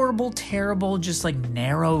horrible, terrible, just like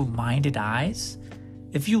narrow-minded eyes,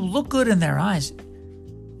 if you look good in their eyes,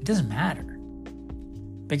 it doesn't matter.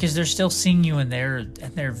 Because they're still seeing you in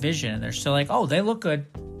their vision, and they're still like, oh, they look good.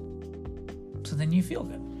 So then you feel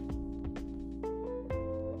good.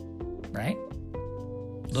 Right?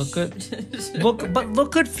 Look good.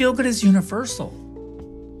 Look good, feel good is universal.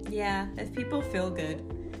 Yeah, if people feel good.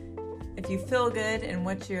 If you feel good and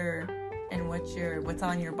what's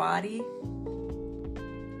on your body.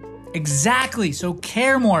 Exactly. So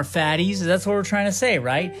care more, fatties. That's what we're trying to say,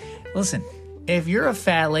 right? Listen, if you're a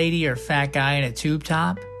fat lady or fat guy in a tube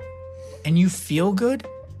top and you feel good,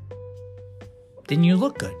 then you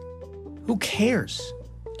look good. Who cares?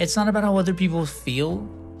 It's not about how other people feel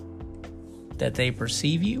that they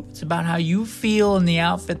perceive you. It's about how you feel in the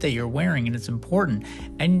outfit that you're wearing, and it's important.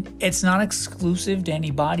 And it's not exclusive to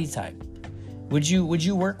any body type. Would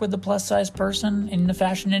you work with a plus size person in the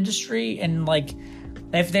fashion industry? And like,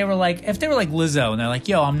 if they were like Lizzo and they're like,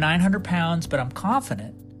 yo, I'm 900 pounds, but I'm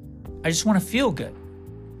confident. I just want to feel good.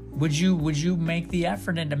 Would you make the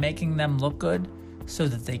effort into making them look good so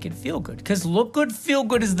that they could feel good? Because look good, feel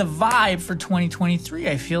good is the vibe for 2023.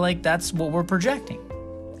 I feel like that's what we're projecting.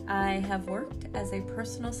 I have worked as a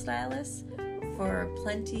personal stylist for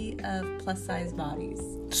plenty of plus size bodies.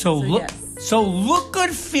 So look good,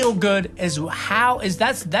 feel good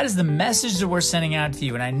that is the message that we're sending out to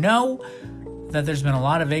you. And I know that there's been a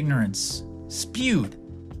lot of ignorance spewed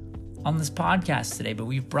on this podcast today, but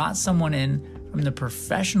we've brought someone in from the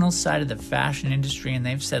professional side of the fashion industry, and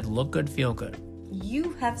they've said look good, feel good.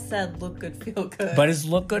 You have said look good, feel good. But is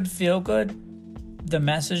look good, feel good the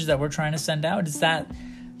message that we're trying to send out? Is that...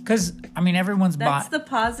 Because, I mean, That's the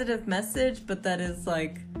positive message, but that is,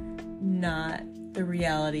 like, not the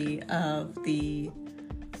reality of the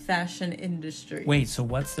fashion industry. Wait, so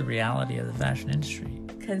what's the reality of the fashion industry?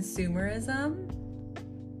 Consumerism.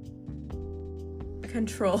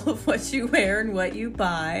 Control of what you wear and what you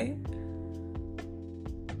buy.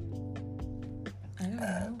 I don't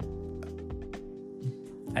know.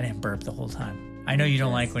 I didn't burp the whole time. I know you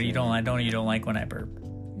don't like when you don't like when I burp.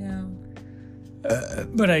 No.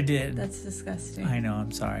 But I did. That's disgusting. I know,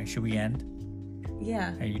 I'm sorry. Should we end?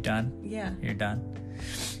 Yeah. Are you done? Yeah. You're done.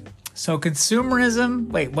 So consumerism,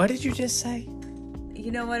 wait, what did you just say? You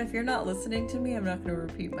know what? If you're not listening to me, I'm not going to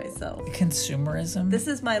repeat myself. Consumerism? This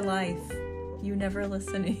is my life. You never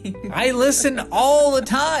listening. I listen all the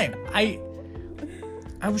time. I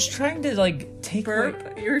was trying to like take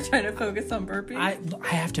burp. You were trying to focus on burping. I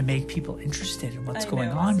have to make people interested in what's going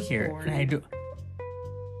on here. Boring. And I do.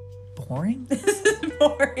 Boring? This is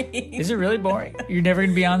boring. Is it really boring? You're never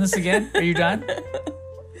gonna be on this again? Are you done?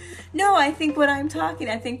 No, I think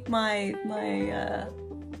my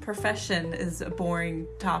profession is a boring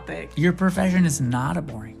topic. Your profession is not a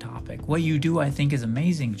boring topic. What you do, I think, is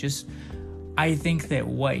amazing. I think that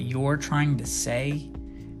what you're trying to say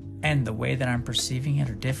and the way that I'm perceiving it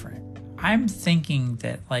are different. I'm thinking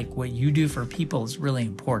that like what you do for people is really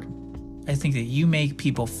important. I think that you make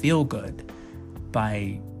people feel good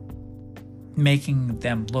by making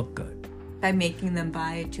them look good. By making them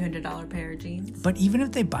buy a $200 pair of jeans. But even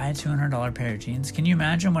if they buy a $200 pair of jeans, can you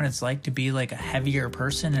imagine what it's like to be like a heavier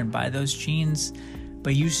person and buy those jeans,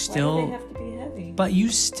 but you still... Why do they have to be heavy? But you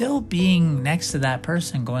still being next to that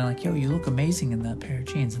person going like, yo, you look amazing in that pair of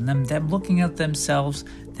jeans. And them looking at themselves,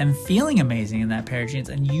 them feeling amazing in that pair of jeans,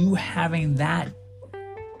 and you having that...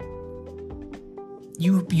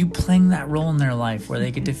 You playing that role in their life where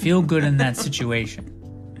they get to feel good in that situation.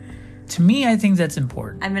 To me, I think that's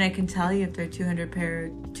important. I mean, I can tell you if they're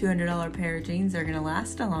 $200 pair of jeans, they're going to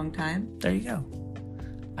last a long time. There you go.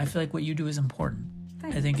 I feel like what you do is important.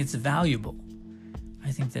 Thanks. I think it's valuable.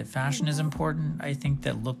 I think that fashion is important. I think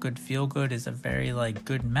that look good, feel good is a very like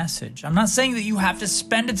good message. I'm not saying that you have to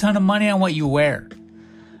spend a ton of money on what you wear.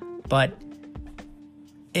 But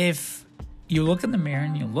if you look in the mirror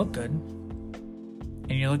and you look good,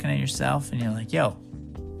 and you're looking at yourself and you're like, yo,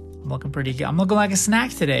 I'm looking pretty good. I'm looking like a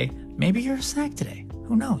snack today. Maybe you're a snack today.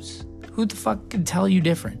 Who knows? Who the fuck can tell you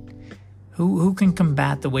different? Who can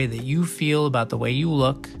combat the way that you feel about the way you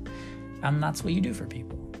look? And that's what you do for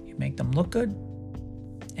people. You make them look good,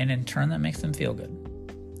 and in turn that makes them feel good.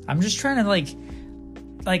 I'm just trying to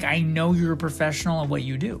like I know you're a professional at what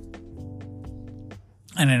you do.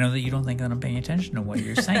 And I know that you don't think that I'm paying attention to what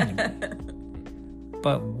you're saying to me.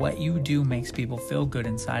 But what you do makes people feel good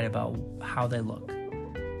inside about how they look.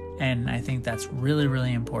 And I think that's really,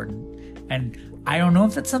 really important. And I don't know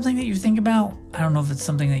if it's something that you think about. I don't know if it's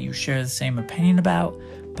something that you share the same opinion about.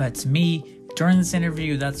 But to me, during this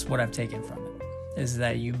interview, that's what I've taken from it. Is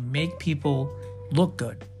that you make people look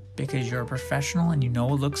good because you're a professional and you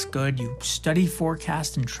know it looks good. You study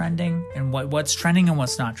forecast and trending and what's trending and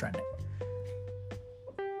what's not trending.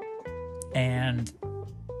 And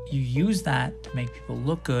you use that to make people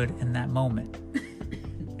look good in that moment.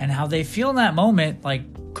 And how they feel in that moment, like,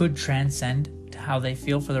 could transcend to how they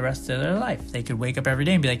feel for the rest of their life. They could wake up every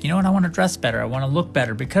day and be like, you know what, I want to dress better. I want to look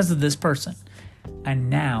better because of this person.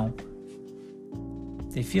 And now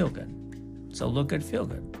they feel good. So look good, feel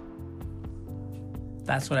good.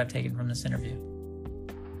 That's what I've taken from this interview.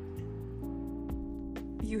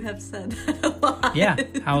 You have said that a lot. Yeah.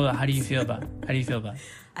 How do you feel about it? How do you feel about it?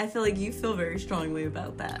 I feel like you feel very strongly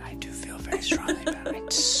about that. I do feel very strongly about it. I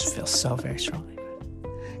just feel so very strongly about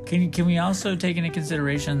it. Can we also take into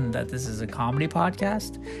consideration that this is a comedy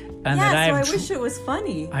podcast? And yeah, that so I wish it was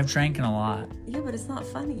funny. I've drank a lot. Yeah, but it's not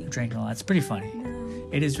funny. I've drank a lot. It's pretty funny. No.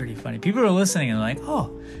 It is really funny. People are listening and they're like,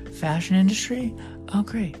 oh, fashion industry? Oh,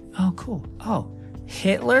 great. Oh, cool. Oh,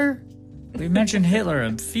 Hitler? We mentioned Hitler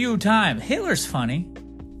a few times. Hitler's funny.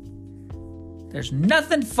 There's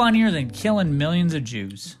nothing funnier than killing millions of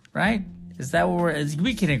Jews, right? Is that what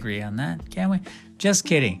we can agree on that, can't we? Just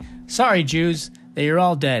kidding. Sorry, Jews, that you're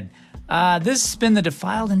all dead. This has been the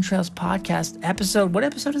Defiled Entrails podcast episode. What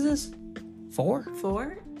episode is this? 4?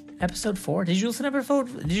 4? Episode 4. Did you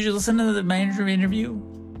listen to my interview?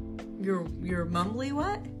 Your mumbly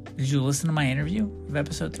what? Did you listen to my interview of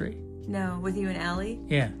episode 3? No, with you and Allie?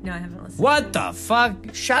 Yeah. No, I haven't listened. What the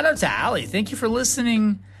fuck? Shout out to Allie. Thank you for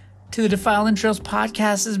listening to the Defiled Entrails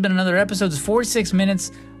podcast. This has been another episode. It's 46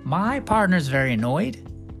 minutes. My partner's very annoyed.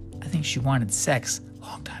 I think she wanted sex a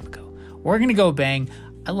long time ago. We're going to go bang.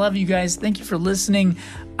 I love you guys. Thank you for listening.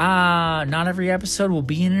 Not every episode will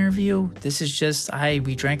be an interview. This is just,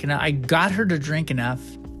 we drank enough. I got her to drink enough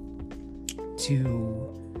to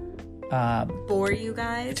bore you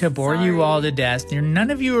guys. To bore you all to death. None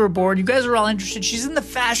of you are bored. You guys are all interested. She's in the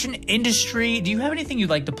fashion industry. Do you have anything you'd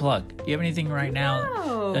like to plug? Do you have anything right now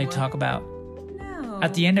you'd like to talk about? No.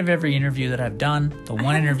 At the end of every interview that I've done,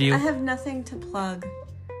 interview. I have nothing to plug.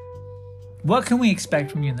 What can we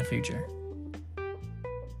expect from you in the future?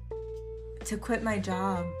 To quit my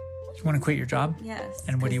job. You want to quit your job? Yes.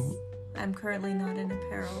 And what do you... I'm currently not in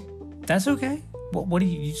apparel. That's okay. What do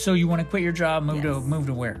you... So you want to quit your job, move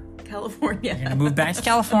to where? California. You're going to move back to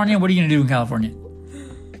California? What are you going to do in California?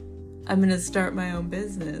 I'm going to start my own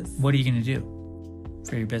business. What are you going to do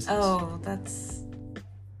for your business? Oh, that's...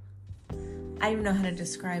 I don't even know how to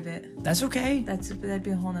describe it. That's okay. That'd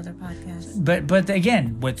be a whole nother podcast. But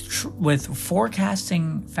again, with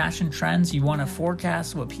forecasting fashion trends, you want to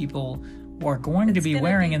forecast what people are going to be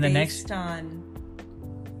wearing in the next... Based on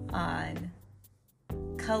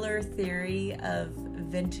color theory of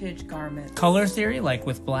vintage garments. Color theory? Like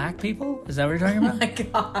with black people? Is that what you're talking about? Oh my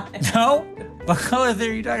God. No? What color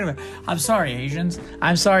theory are you talking about? I'm sorry, Asians.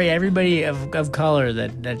 I'm sorry, everybody of color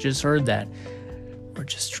that just heard that. We're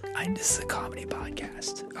just trying. This is a comedy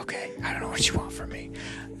podcast. Okay? I don't know what you want from me.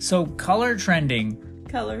 So, color trending.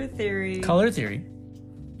 Color theory. Color theory.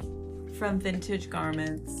 From vintage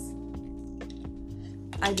garments.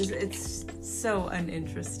 It's so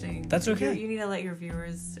uninteresting. That's okay. You need to let your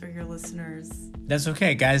viewers or your listeners. That's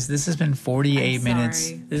okay, guys. This has been 48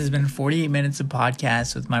 minutes. This has been 48 minutes of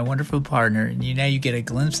podcast with my wonderful partner. And you get a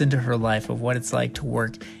glimpse into her life of what it's like to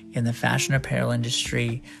work in the fashion apparel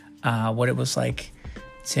industry, what it was like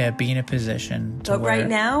to be in a position to But right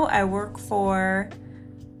now, I work for,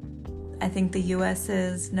 I think the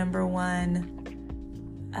US's #1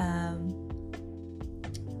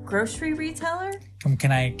 grocery retailer.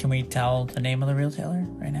 Can we tell the name of the retailer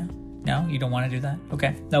right now? No, you don't want to do that?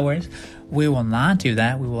 Okay, no worries. We will not do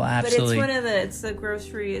that. We will absolutely. But it's a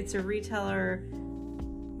retailer.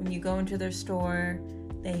 When you go into their store,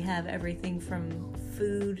 they have everything from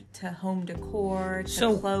food to home decor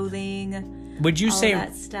to clothing. Would you say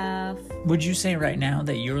that stuff? Would you say right now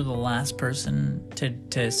that you're the last person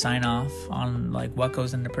to sign off on like what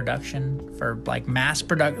goes into production for like mass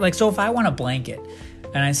production? Like, so if I want a blanket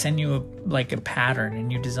and I send you a pattern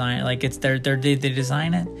and you design it, like they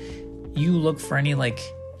design it, you look for any like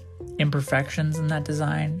imperfections in that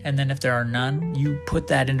design, and then if there are none, you put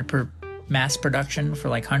that into mass production for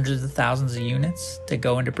like hundreds of thousands of units to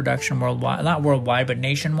go into production worldwide, not worldwide, but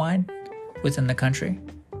nationwide within the country.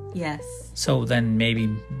 Yes. So then maybe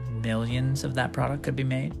millions of that product could be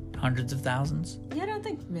made, hundreds of thousands. Yeah, I don't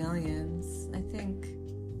think millions.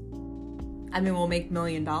 We'll make $1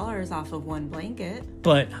 million off of one blanket.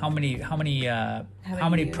 But how many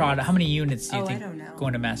units do you think go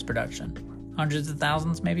into mass production? Hundreds of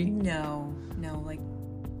thousands, maybe? No, like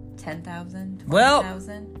 10,000, 20,000. Well,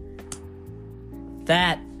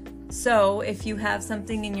 that So if you have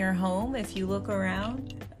something in your home, if you look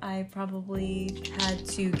around, I probably had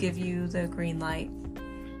to give you the green light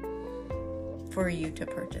for you to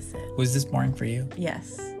purchase it. Was this boring for you?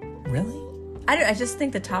 Yes. Really? I just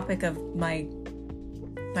think the topic of my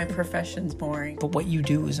profession's boring. But what you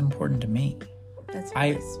do is important to me. That's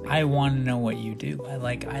really sweet. I want to know what you do. I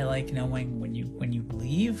like knowing when you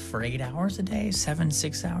leave for 8 hours a day,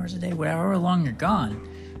 6 hours a day, whatever long you're gone.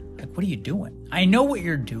 Like, what are you doing? I know what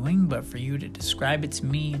you're doing, but for you to describe it to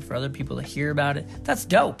me and for other people to hear about it, that's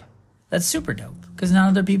dope. That's super dope. Because not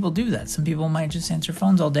other people do that. Some people might just answer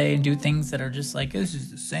phones all day and do things that are just like, this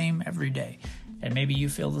is the same every day. And maybe you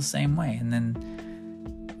feel the same way. And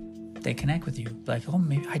then they connect with you. Like, oh,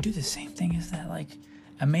 maybe I do the same thing as that, like,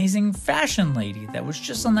 amazing fashion lady that was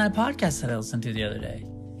just on that podcast that I listened to the other day.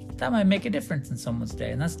 That might make a difference in someone's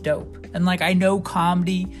day. And that's dope. And, like, I know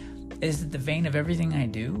comedy is the vein of everything I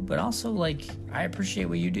do, but also, like, I appreciate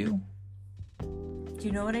what you do. Do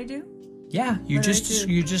you know what I do? Yeah, you just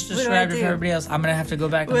described it for everybody else. I'm gonna have to go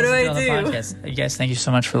back and listen to the podcast. You guys, thank you so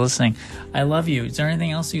much for listening. I love you. Is there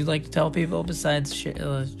anything else you'd like to tell people besides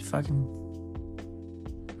fucking?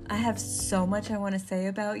 I have so much I want to say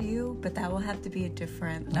about you, but that will have to be a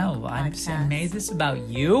different. No, I'm saying made this about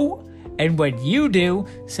you and what you do,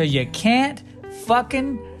 so you can't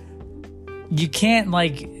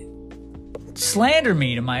like slander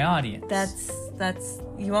me to my audience. That's.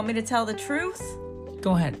 You want me to tell the truth?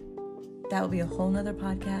 Go ahead. That will be a whole nother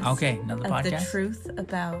podcast. Okay, another podcast. The truth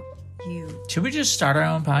about you. Should we just start our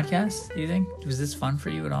own podcast, do you think? Was this fun for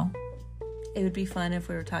you at all? It would be fun if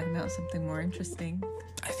we were talking about something more interesting.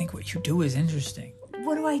 I think what you do is interesting.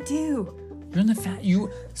 What do I do? You're in the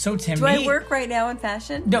so to do me... I work right now in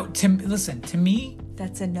fashion? No, listen, to me...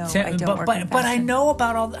 That's a no, I don't work in fashion. But I know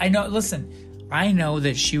about all... I know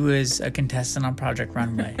that she was a contestant on Project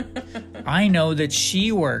Runway. I know that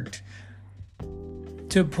she worked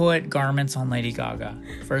to put garments on Lady Gaga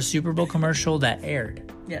for a Super Bowl commercial that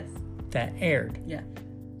aired. Yes. That aired. Yeah.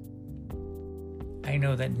 I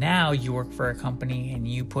know that now you work for a company and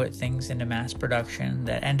you put things into mass production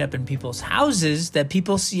that end up in people's houses that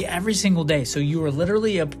people see every single day. So you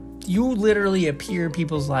literally appear in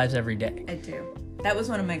people's lives every day. I do. That was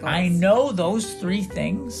one of my goals. I know those 3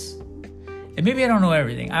 things. And maybe I don't know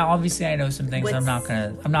everything. I know some things. I'm not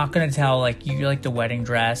gonna tell, like, you like the wedding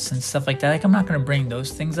dress and stuff like that. Like, I'm not gonna bring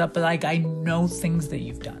those things up. But, like, I know things that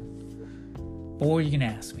you've done. But what were you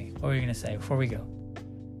gonna ask me? What were you gonna say before we go?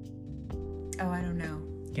 Oh, I don't know.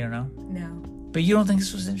 You don't know? No. But you don't think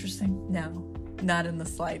this was interesting? No, not in the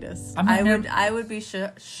slightest. I would be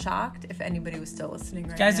shocked if anybody was still listening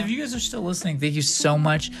right guys, now. if you guys are still listening, thank you so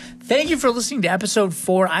much. Thank you for listening to episode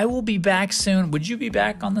 4. I will be back soon. Would you be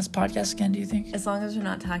back on this podcast again, do you think? As long as we're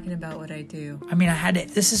not talking about what I do. I mean,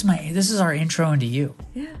 this is our intro into you.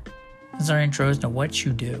 Yeah. This is our intro into what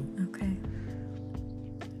you do. Okay.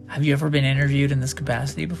 Have you ever been interviewed in this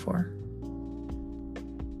capacity before?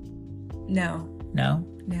 No. No?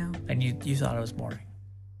 No. And you thought it was boring?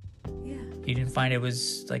 Yeah. You didn't find it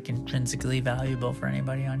was, like, intrinsically valuable for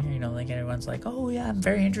anybody on here? You know, like, everyone's like, oh, yeah, I'm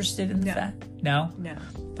very interested in the fact. No? No.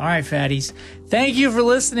 All right, fatties. Thank you for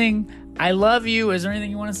listening. I love you. Is there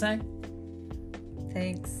anything you want to say?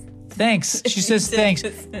 Thanks. She says thanks.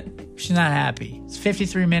 She's not happy. It's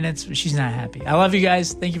 53 minutes, but she's not happy. I love you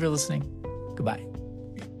guys. Thank you for listening. Goodbye.